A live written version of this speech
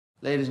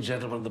Ladies and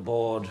gentlemen of the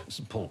board, this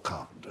is Paul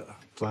Carpenter.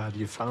 Glad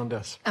you found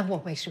us. And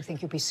what makes you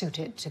think you'll be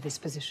suited to this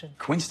position?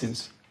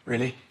 Coincidence,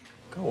 really?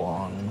 Go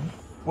on.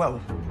 Well,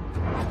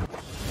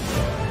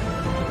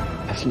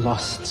 Has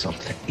lost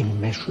something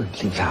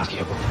immeasurably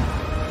valuable.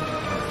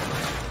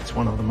 It's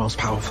one of the most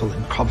powerful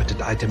and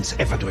coveted items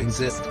ever to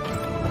exist. Do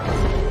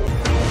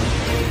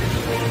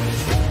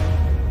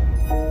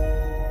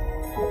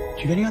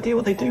you have any idea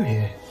what they do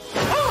here?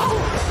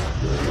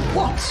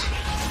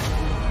 What?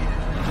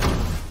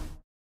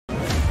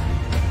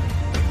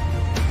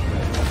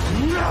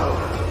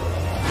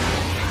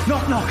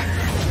 knock, knock.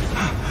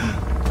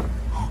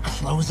 Who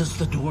closes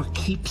the door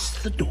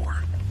keeps the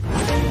door.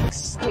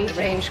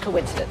 Strange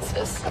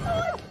coincidences.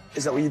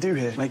 Is that what you do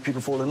here? Make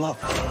people fall in love?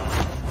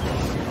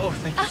 Oh,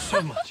 thank you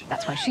so much.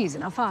 That's why she's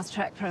in our fast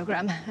track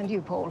program, and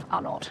you, Paul,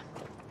 are not.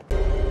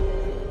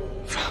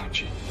 Found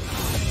you.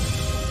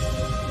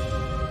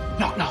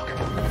 Knock, knock.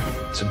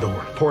 It's a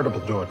door, portable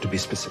door to be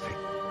specific.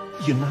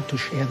 You're not to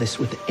share this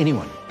with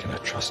anyone. Can I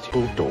trust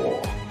you?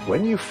 Door.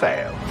 When you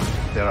fail,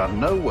 there are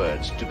no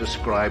words to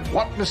describe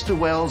what Mr.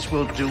 Wells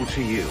will do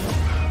to you.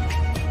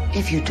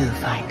 If you do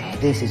find it,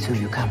 this is who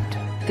you come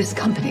to. This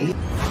company.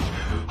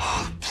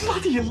 Oh,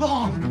 bloody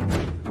alarm.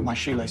 My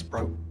shoelace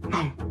broke.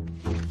 No.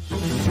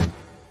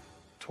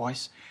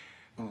 Twice.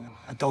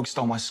 A dog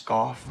stole my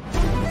scarf.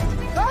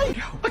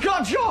 Hey! I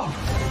got a job!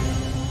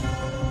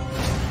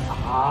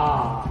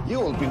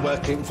 You'll be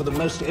working for the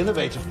most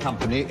innovative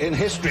company in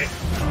history.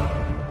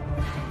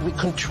 We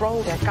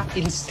control their gut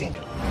instinct.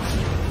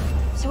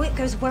 So it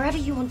goes wherever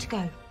you want to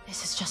go.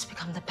 This has just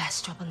become the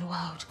best job in the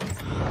world.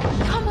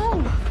 Come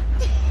on!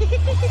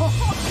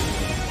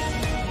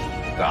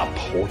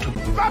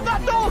 Portable. Grab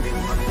that dog!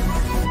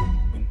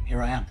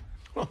 Here I am.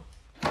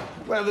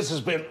 Well, this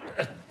has been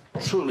a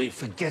truly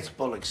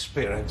forgettable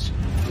experience.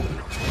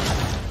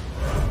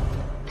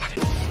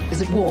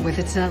 Is it war with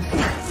itself?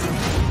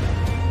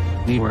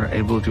 We were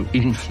able to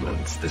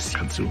influence this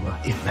consumer.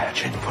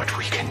 Imagine what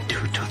we can do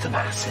to the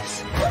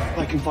masses.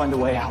 I can find a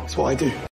way out. That's what I do.